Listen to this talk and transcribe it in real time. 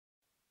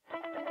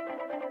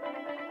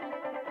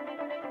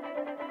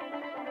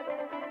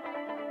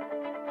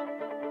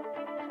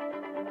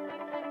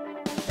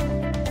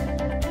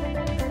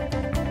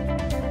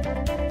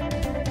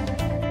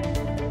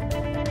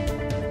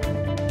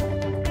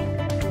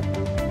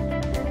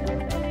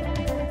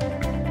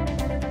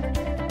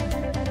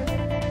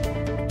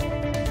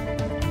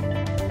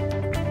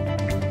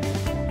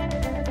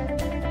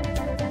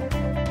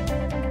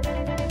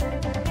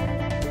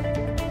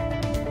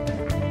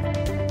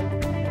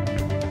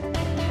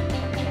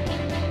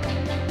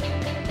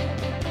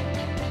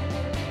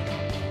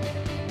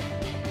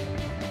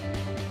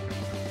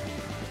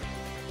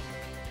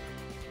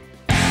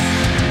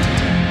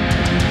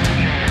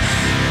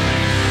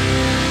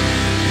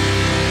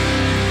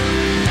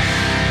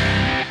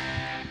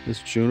This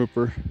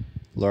juniper,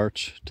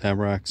 larch,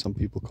 tamarack, some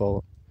people call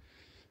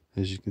it.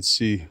 As you can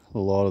see, a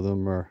lot of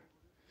them are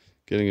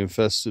getting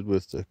infested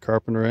with the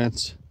carpenter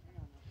ants.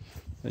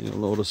 And you'll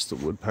notice the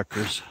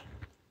woodpeckers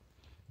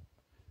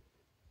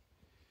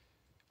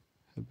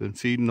have been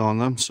feeding on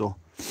them. So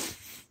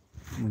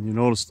when you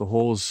notice the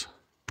holes,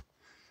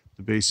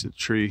 the base of the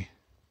tree,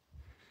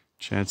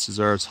 chances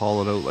are it's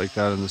hollowed out like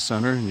that in the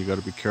center, and you got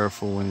to be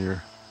careful when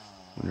you're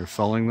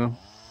felling them,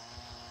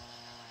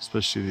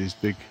 especially these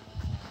big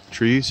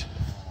trees.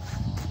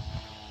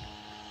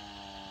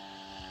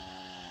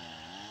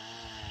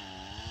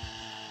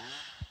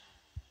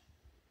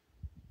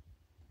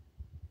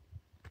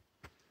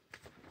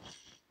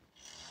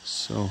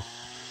 So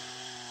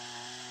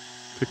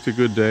picked a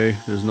good day,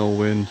 there's no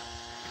wind,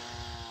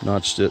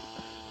 notched it,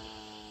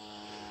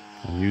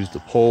 and used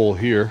the pole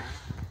here,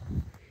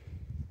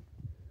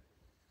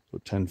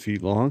 about 10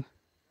 feet long,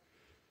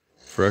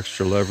 for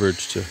extra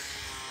leverage to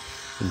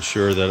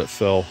ensure that it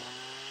fell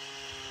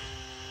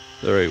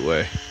the right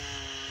way.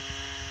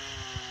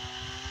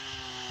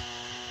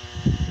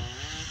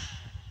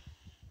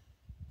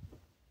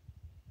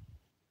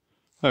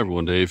 Hi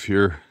everyone, Dave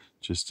here,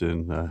 just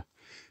in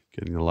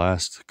getting the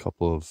last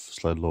couple of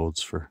sled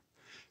loads for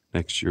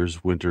next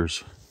year's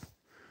winter's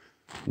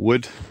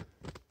wood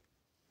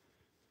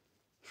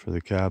for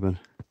the cabin.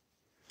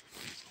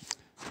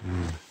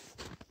 And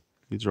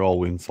these are all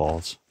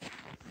windfalls.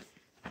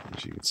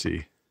 As you can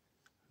see,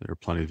 there are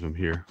plenty of them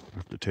here.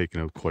 After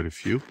taking out quite a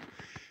few.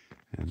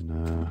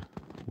 And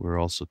we're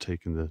also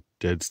taking the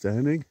dead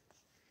standing.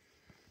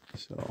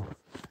 So,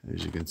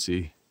 as you can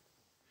see,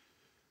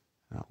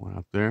 that one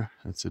up there,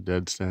 that's a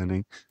dead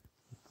standing.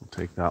 We'll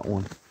take that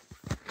one.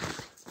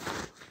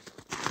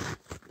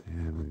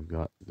 And we've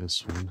got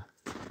this one.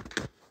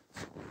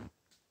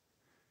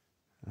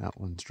 That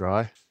one's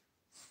dry.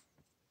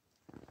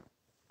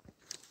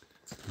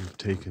 We've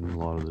taken a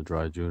lot of the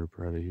dry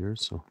juniper out of here,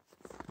 so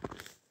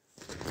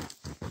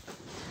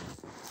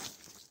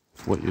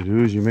what you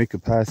do is you make a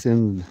path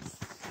in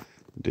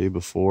the day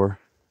before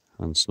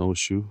on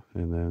snowshoe,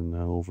 and then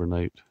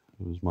overnight,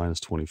 it was minus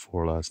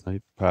 24 last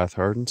night, path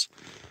hardens,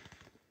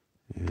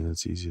 and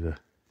it's easy to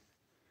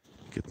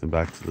get them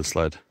back to the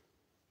sled.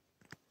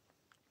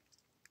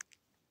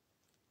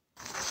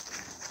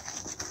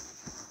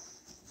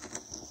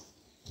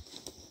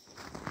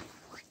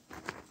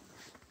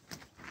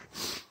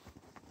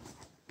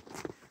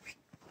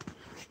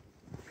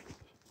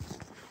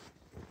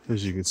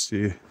 As you can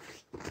see,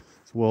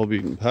 it's a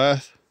well-beaten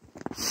path.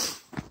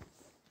 There's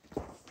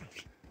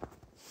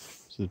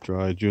a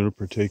dry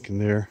juniper taken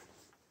there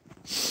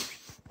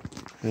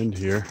and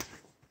here.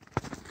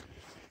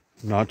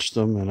 Notched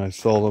them and I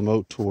fell them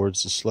out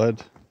towards the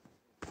sled.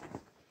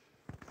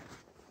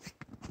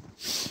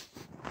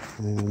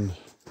 And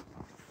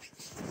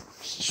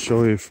just to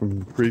show you from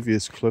the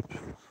previous clip,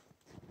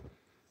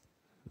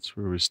 that's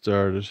where we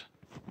started.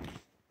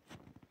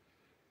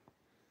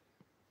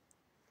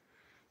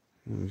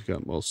 And we've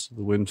got most of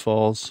the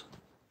windfalls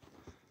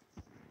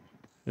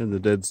and the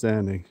dead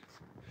standing.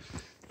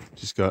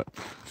 Just got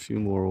a few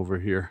more over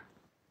here.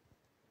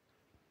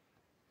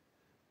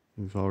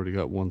 We've already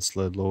got one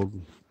sled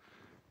load,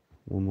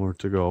 one more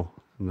to go,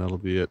 and that'll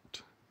be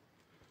it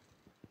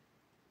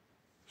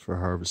for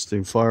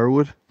harvesting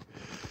firewood.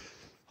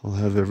 I'll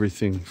have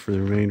everything for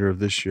the remainder of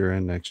this year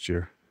and next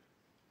year.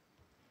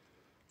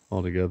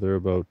 Altogether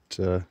about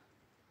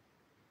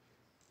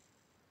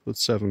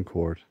 7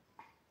 cord.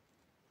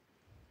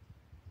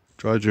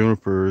 Dry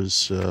juniper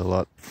is a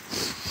lot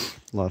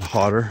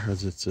hotter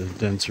as it's a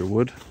denser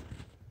wood.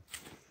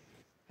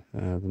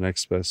 The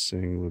next best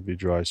thing would be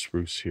dry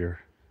spruce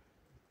here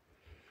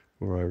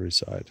where I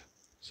reside.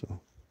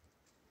 So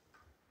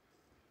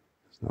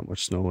there's not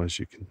much snow as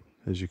you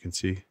can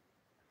see.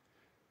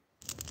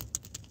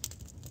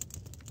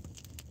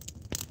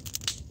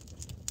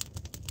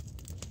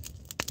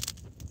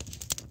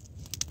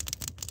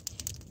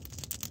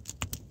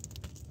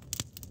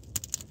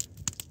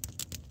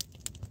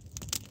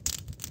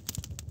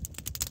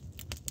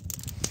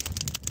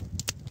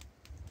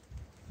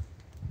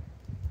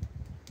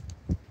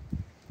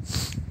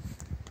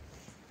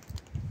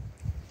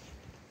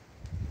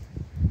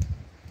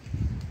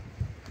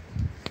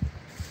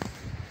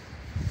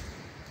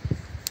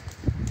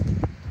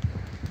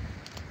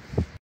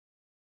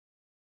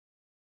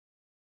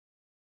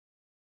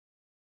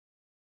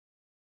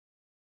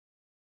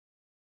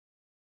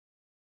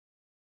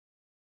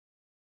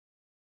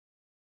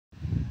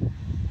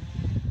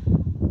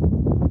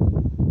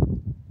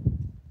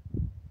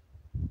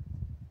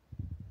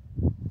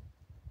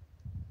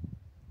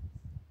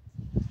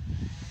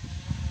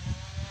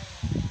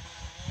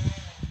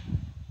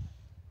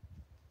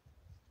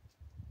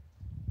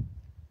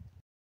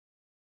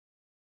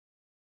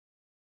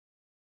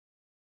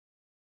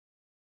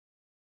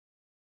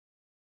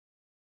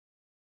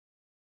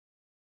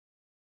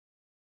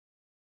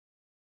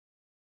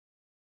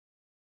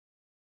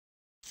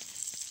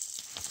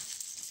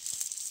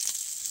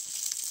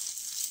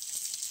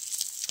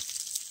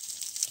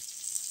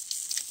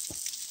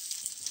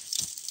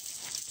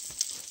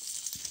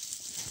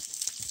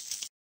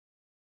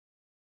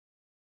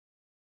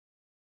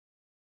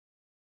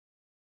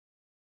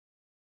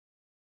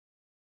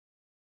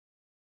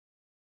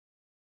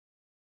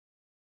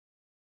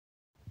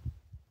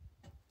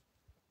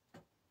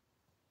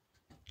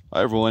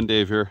 Hi everyone,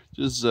 Dave here.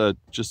 Just a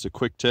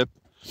quick tip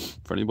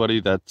for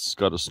anybody that's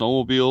got a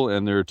snowmobile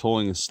and they're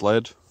towing a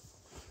sled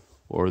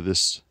or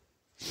this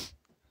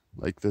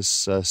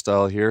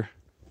style here,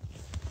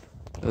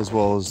 as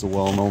well as the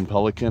well-known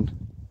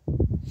Pelican.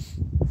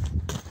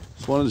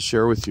 Just wanted to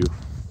share with you,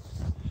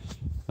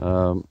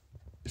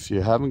 if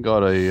you haven't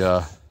got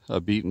a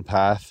beaten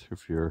path,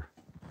 if you're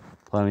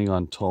planning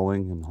on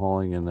towing and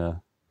hauling in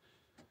a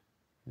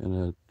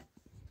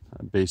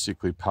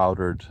basically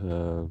powdered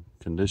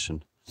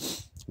condition.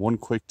 One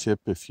quick tip: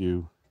 if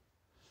you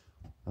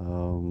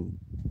are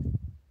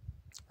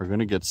going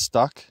to get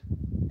stuck,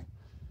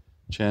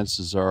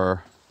 chances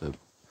are the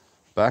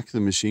back of the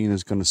machine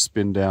is going to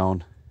spin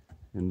down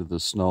into the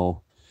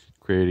snow,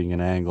 creating an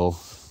angle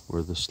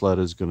where the sled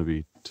is going to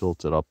be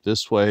tilted up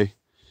this way.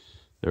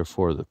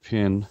 Therefore, the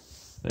pin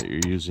that you're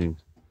using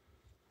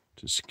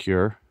to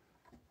secure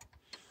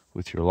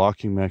with your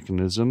locking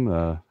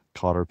mechanism,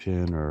 cotter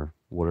pin or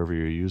whatever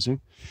you're using,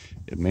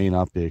 it may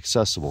not be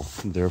accessible.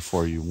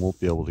 Therefore, you won't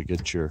be able to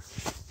get your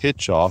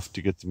hitch off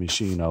to get the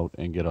machine out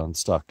and get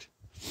unstuck.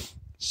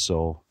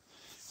 So,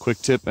 quick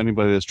tip: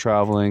 anybody that's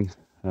traveling,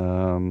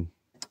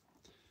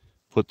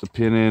 put the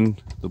pin in,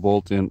 the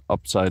bolt in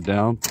upside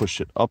down,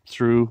 push it up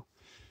through,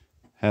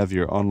 have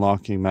your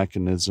unlocking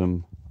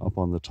mechanism up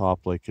on the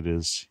top like it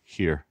is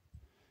here.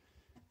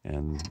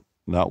 And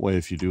that way,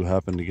 if you do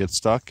happen to get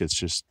stuck, it's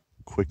just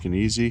quick and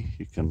easy.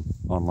 You can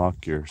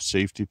unlock your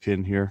safety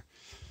pin here.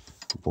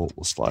 The bolt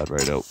will slide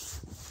right out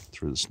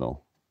through the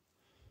snow.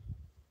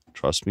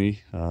 Trust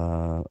me,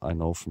 I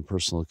know from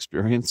personal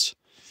experience.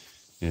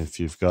 If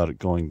you've got it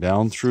going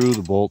down through,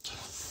 the bolt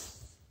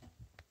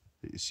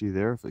that you see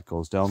there, if it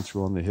goes down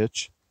through on the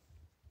hitch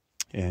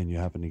and you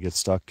happen to get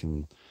stuck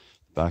and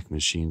the back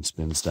machine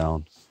spins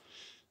down,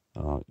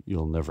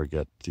 you'll never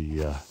get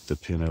the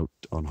pin out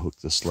to unhook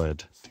the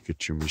sled to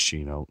get your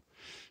machine out.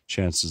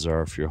 Chances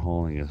are, if you're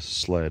hauling a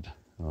sled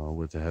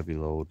with a heavy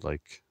load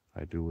like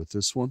I do with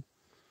this one,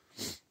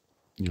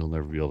 you'll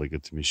never be able to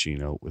get the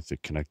machine out with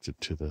it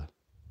connected to the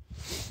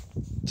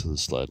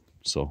sled.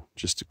 So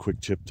just a quick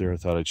tip there. I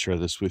thought I'd share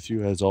this with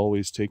you. As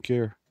always, take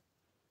care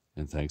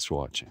and thanks for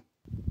watching.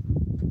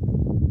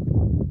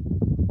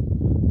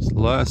 It's the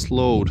last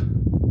load.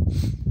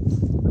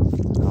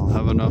 I'll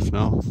have enough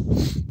now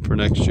for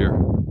next year.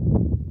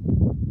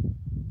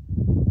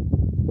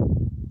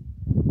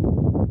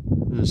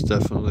 There's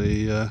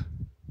definitely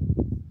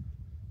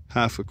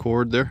half a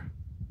cord there,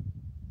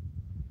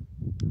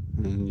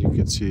 and you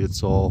can see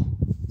it's all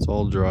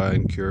dry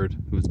and cured.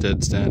 It was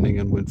dead standing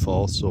in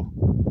windfall, so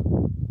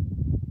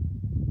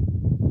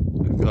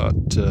we've got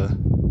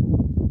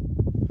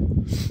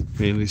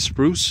mainly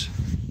spruce,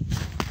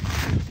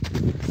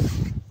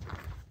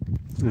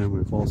 and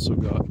we've also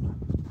got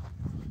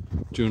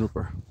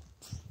juniper.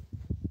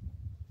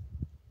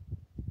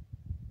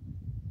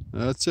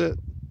 That's it.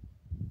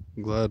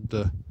 I'm glad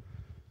to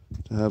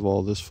have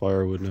all this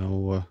firewood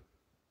now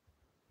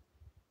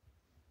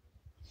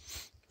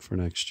for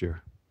next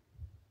year.